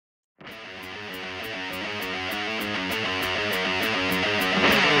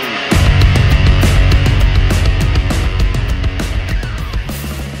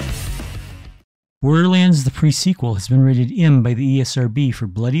Borderlands, the pre-sequel, has been rated M by the ESRB for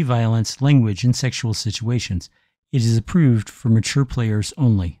bloody violence, language, and sexual situations. It is approved for mature players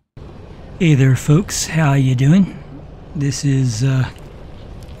only. Hey there folks, how you doing? This is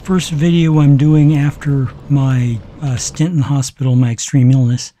first video I'm doing after my stint in the hospital, my extreme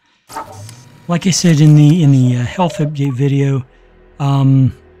illness. Like I said in the health update video,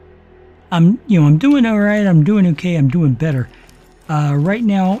 I'm doing all right. I'm doing okay. I'm doing better. Right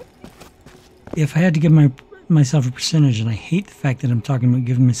now, if I had to give myself a percentage, and I hate the fact that I'm talking about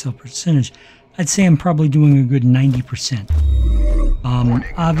giving myself a percentage, I'd say I'm probably doing a good 90%.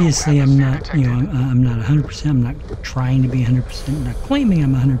 Obviously, I'm not, I'm not 100%. I'm not trying to be 100%. I'm not claiming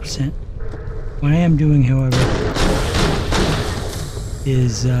I'm 100%. What I am doing, however,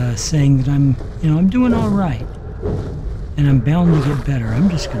 is saying that I'm doing all right, and I'm bound to get better. I'm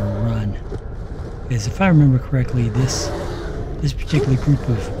just gonna run, because if I remember correctly, this particular group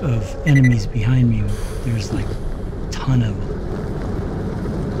of enemies behind me, there's like a ton of them.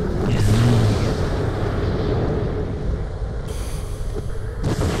 Yeah,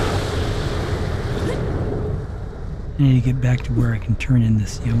 I need to get back to where I can turn in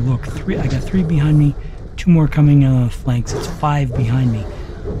this. Look, I got 3 behind me, 2 more coming on the flanks. It's 5 behind me,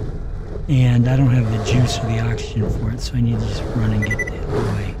 and I don't have the juice or the oxygen for it, so I need to just run and get the hell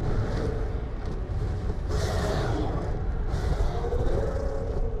away.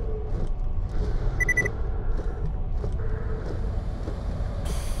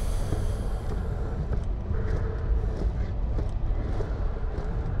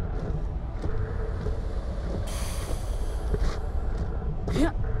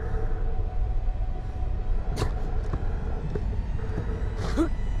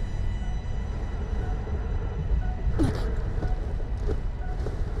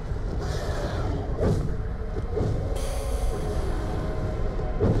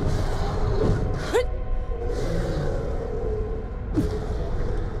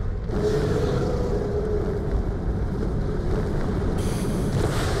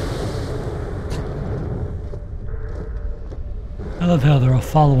 I love how they're all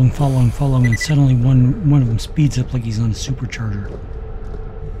following, and suddenly one of them speeds up like he's on a supercharger.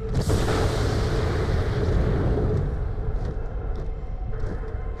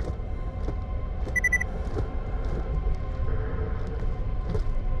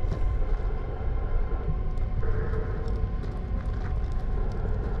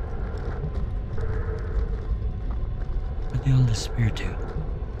 Where'd they all disappear to?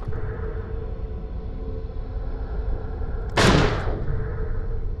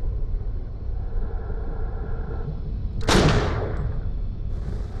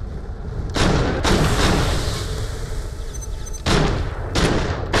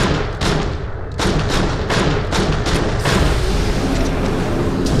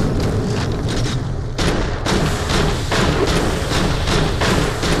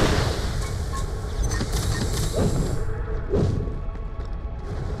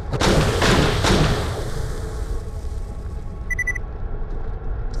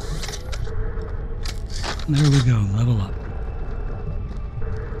 There we go, level up.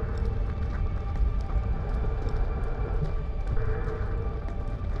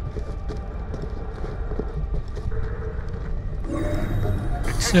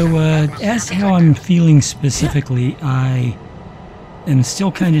 So, as to how I'm feeling specifically, I am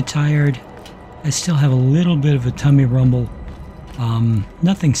still kind of tired. I still have a little bit of a tummy rumble.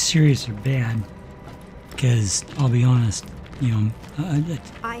 Nothing serious or bad, because I'll be honest, I'm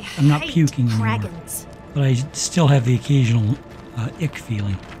not puking anymore. But I still have the occasional ick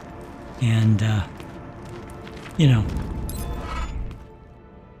feeling. And,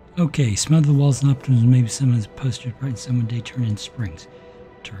 Okay, smother the walls and optimism. Maybe someone's posted right, and someone day turn in springs.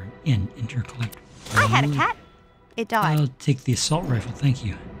 Turn in, intercollect. I had a cat. It died. I'll take the assault rifle, thank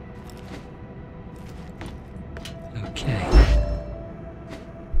you. Okay.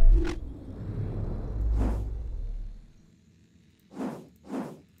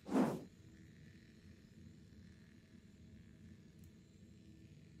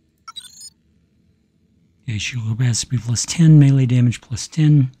 Okay, shield capacity plus 10, melee damage plus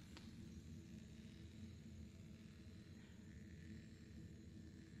 10.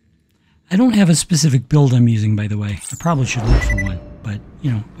 I don't have a specific build I'm using, by the way. I probably should look for one, but,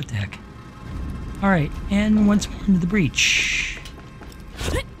 what the heck. Alright, and once more into the breach.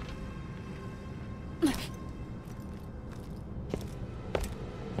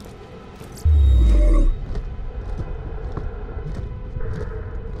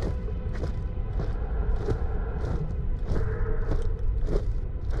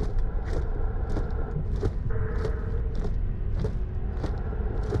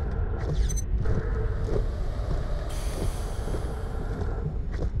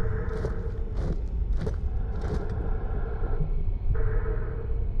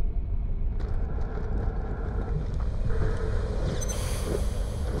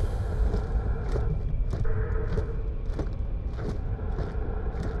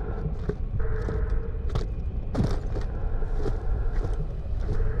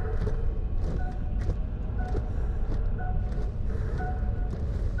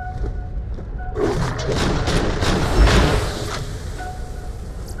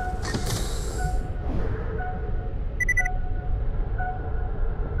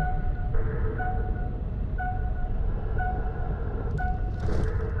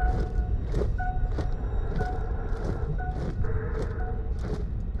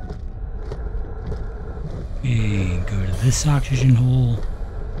 Okay, go to this oxygen hole.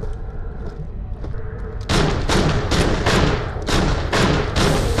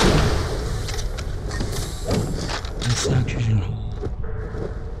 This oxygen hole.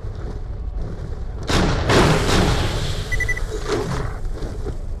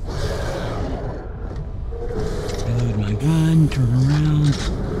 Reload my gun, turn around.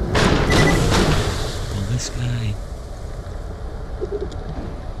 Kill this guy.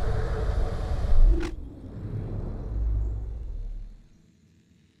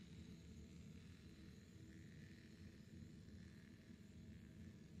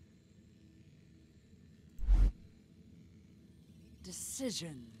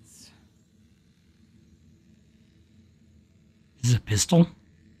 Decisions. This is a pistol?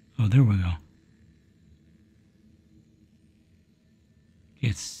 Oh, there we go.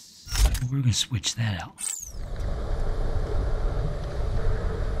 We're gonna switch that out.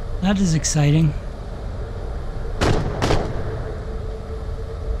 That is exciting.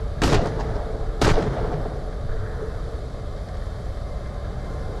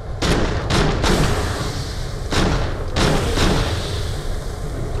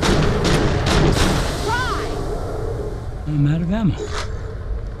 I'm out of ammo.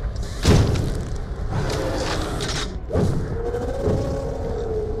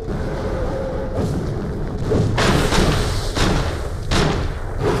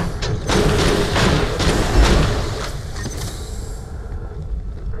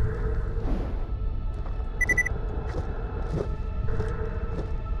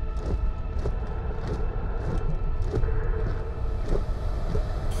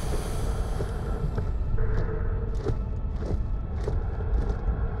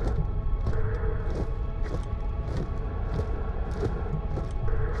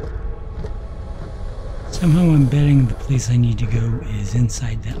 Somehow I'm betting the place I need to go is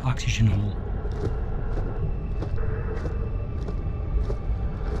inside that oxygen hole.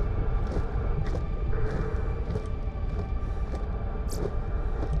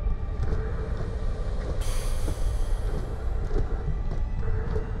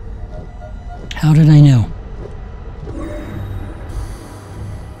 How did I know?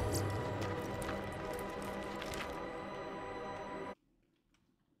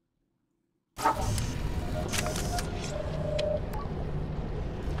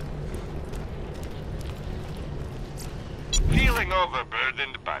 Feeling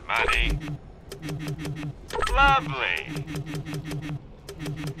overburdened by money? Lovely!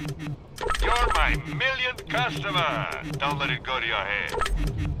 You're my millionth customer! Don't let it go to your head.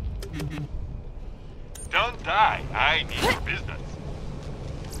 Don't die, I need your business.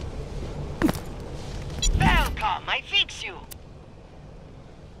 Welcome, I fix you.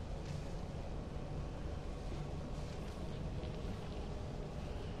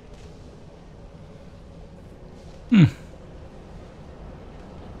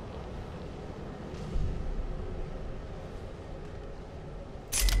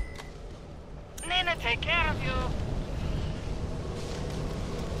 Nina, take care of you.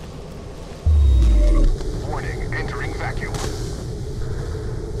 Warning, entering vacuum.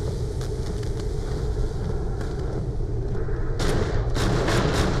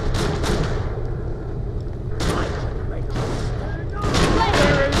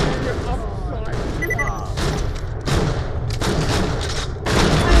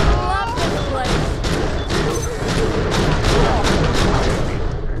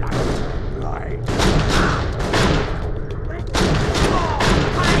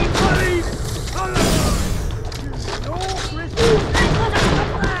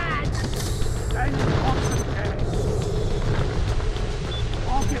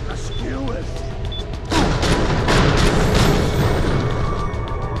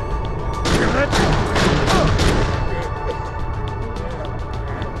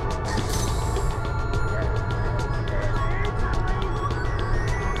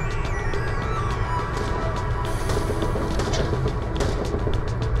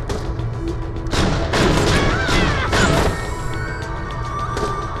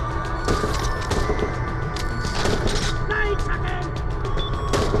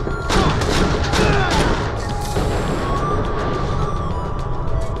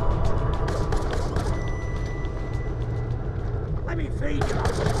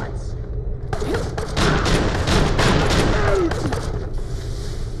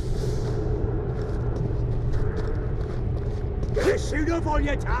 Shoot up on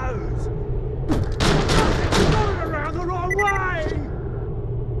your toes! You're going around the wrong way!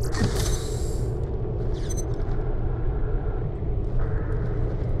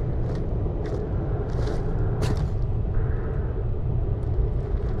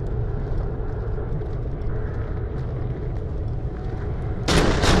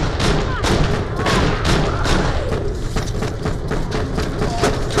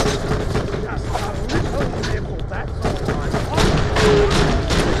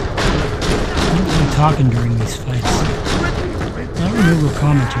 talking during these fights. Not removal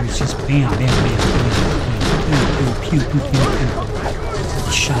commentary, it's just bam, bam, bam, bam, bam, bam, pew, pew, pew, pew, pew.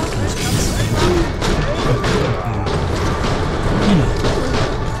 The shotguns, basically. You know.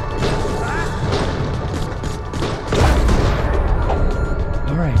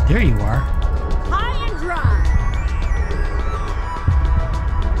 Alright, there you are. High and dry.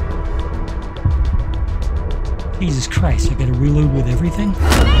 Jesus Christ, I gotta reload with everything?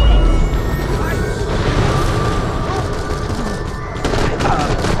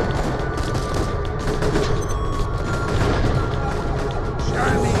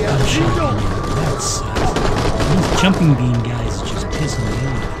 That sucks. These jumping bean guys are just pissing me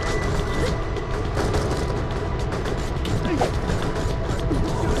off.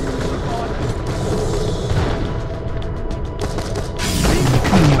 They're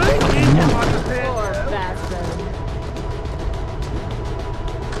coming up fucking now. Poor bastard.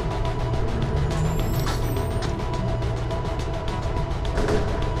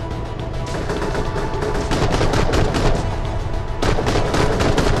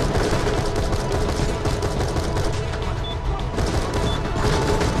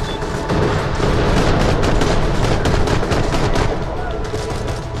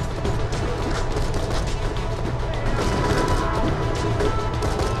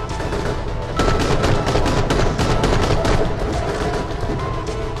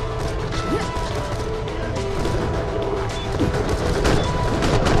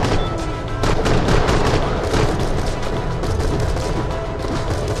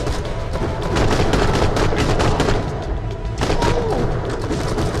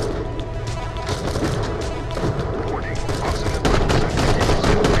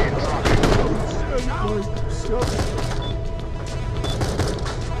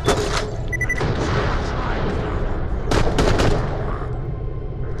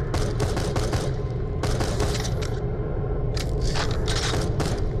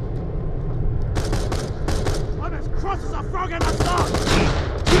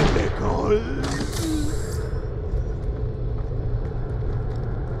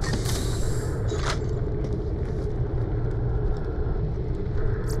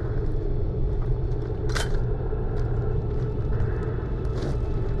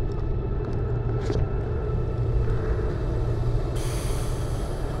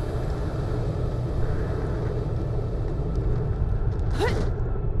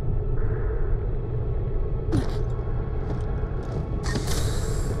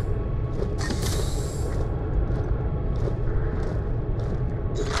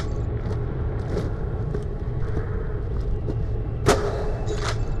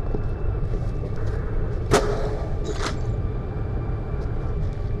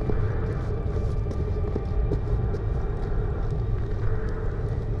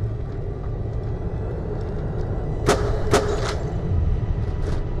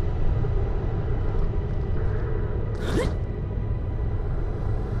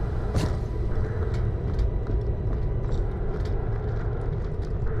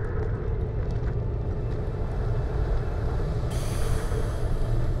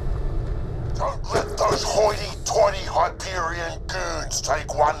 Those hoity-toity Hyperion goons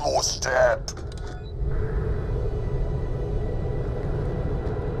take one more step.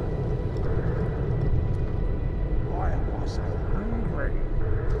 I was hungry.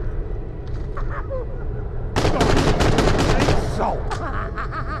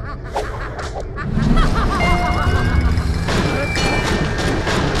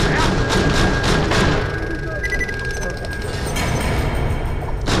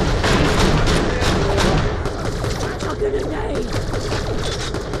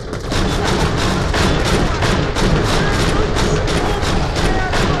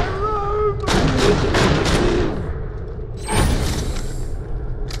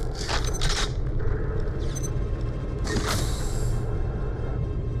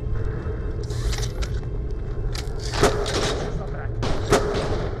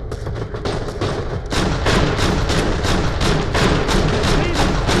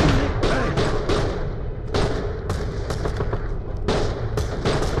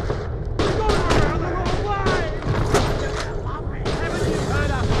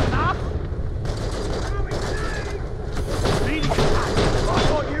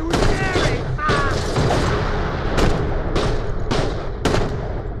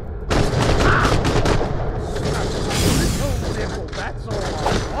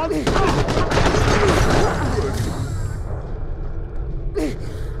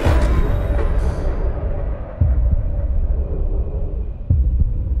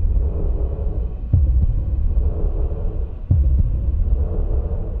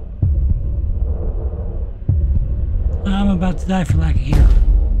 about to die for lack of air.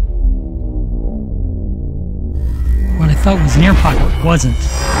 What I thought was an air pocket wasn't.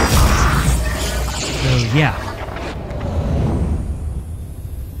 So, yeah.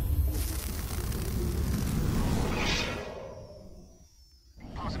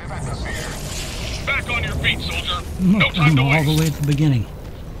 Back on your feet, soldier. No time I'm to all waste. the way at the beginning.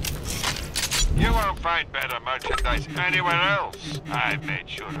 You won't find better merchandise anywhere else. I made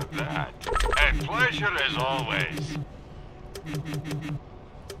sure of that. A pleasure as always.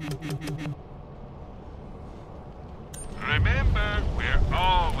 Remember, we're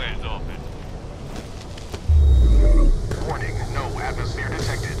always open. Warning, no atmosphere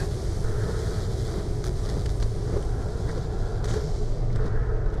detected.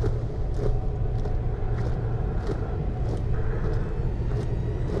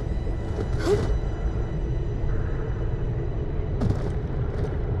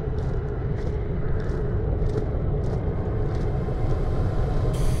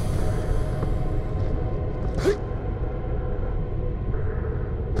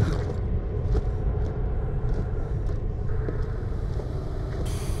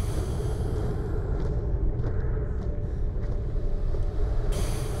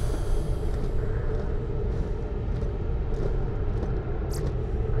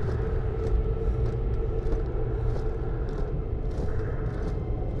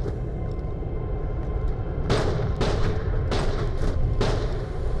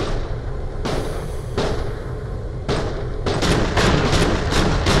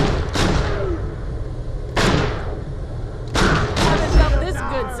 Haven't felt this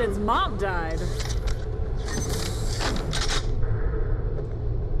good since Mom died.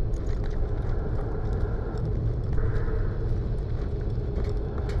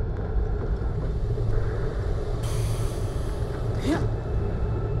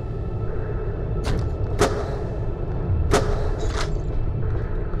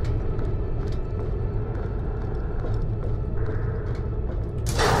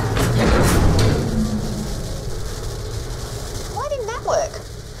 Why didn't that work?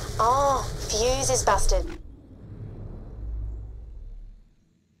 Oh, fuse is busted.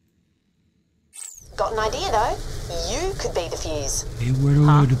 Got an idea though. You could be the fuse. Okay, where do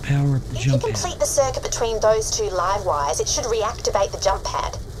I go to power up the If you jump complete pad? the circuit between those two live wires, it should reactivate the jump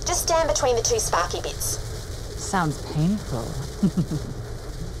pad. Just stand between the two sparky bits. Sounds painful.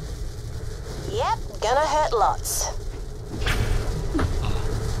 Yep, gonna hurt lots.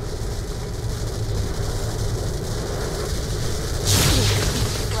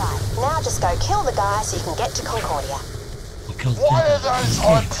 Right, now just go kill the guy so you can get to Concordia. I'll kill Why are Deadly. those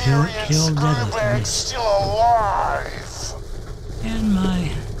Okay, Hyperion kill Deadly. screwbags Yes. still alive? And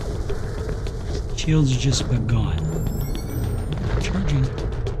my shields are just about gone. Charging.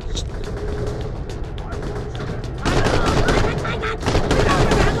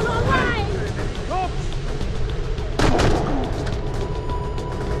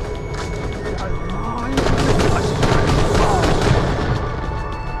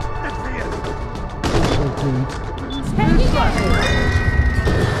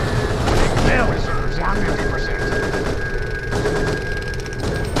 Reserves are 50%.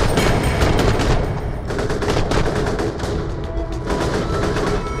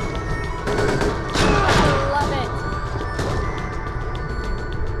 Love it.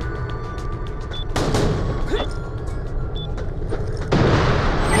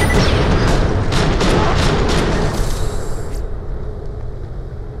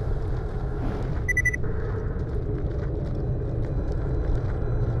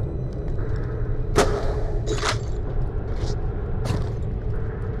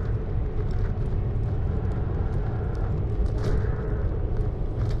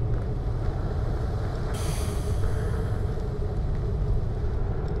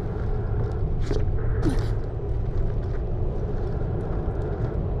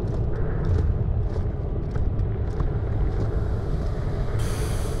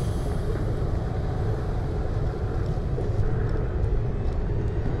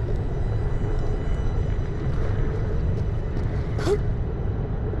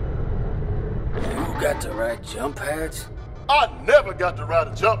 Got to ride jump pads? I never got to ride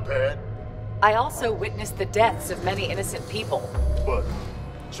a jump pad, I also witnessed the deaths of many innocent people. but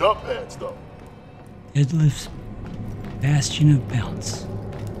jump pads though. Deadlift's Bastion of Bounce.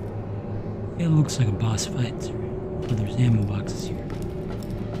 It looks like a boss fight. Oh, there's ammo boxes here.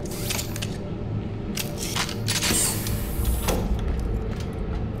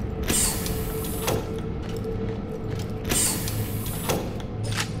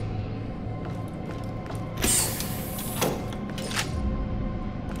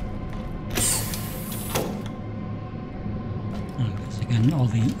 And all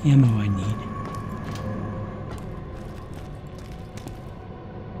the ammo I need.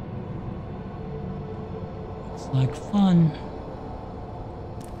 Looks like fun.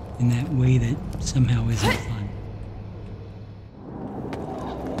 In that way that somehow isn't fun.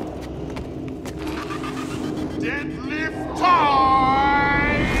 Deadlift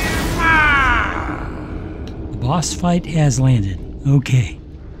time! The boss fight has landed. Okay.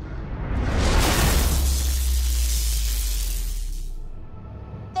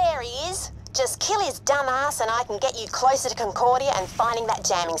 There he is. Just kill his dumb ass and I can get you closer to Concordia and finding that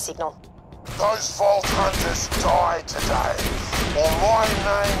jamming signal. Those Vault Hunters died today. Or my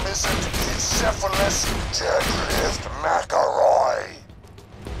name isn't Bucephalus Deadlift McElroy.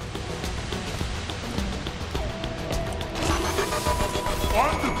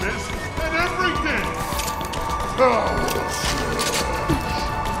 I'm the best at everything!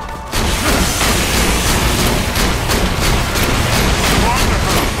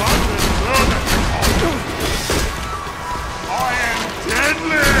 I am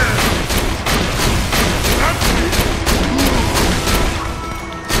Deadlift! That's me!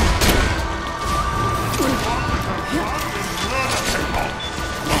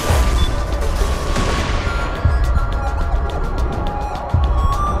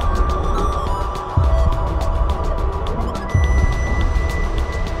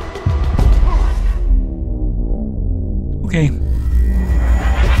 Okay.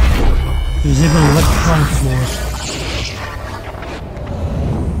 There's even an electrified floor.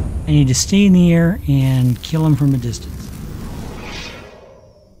 I need to stay in the air and kill him from a distance.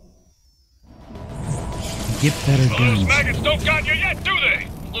 Get better Those guns. maggots don't got you yet, do they?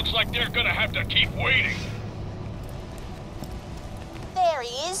 Looks like they're gonna have to keep waiting. There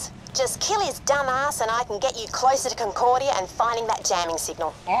he is. Just kill his dumb ass and I can get you closer to Concordia and finding that jamming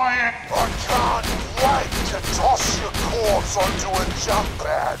signal. I can't wait to toss your corpse onto a jump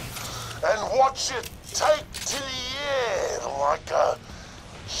pad and watch it take to the air like a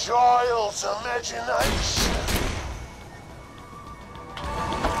child's imagination.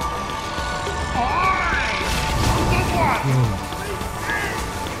 Whoa.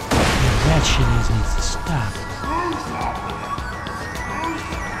 Yeah, that shit needs to stop.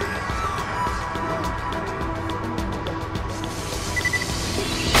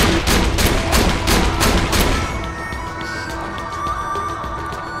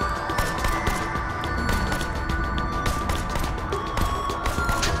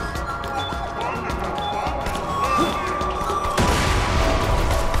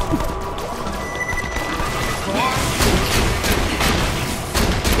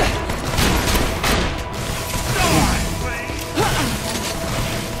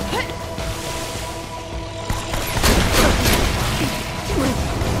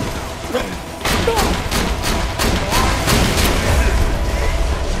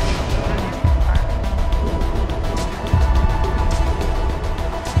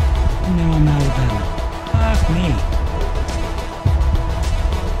 Now I'm out of ammo. Fuck me.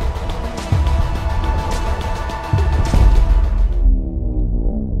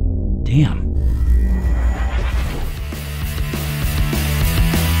 Damn.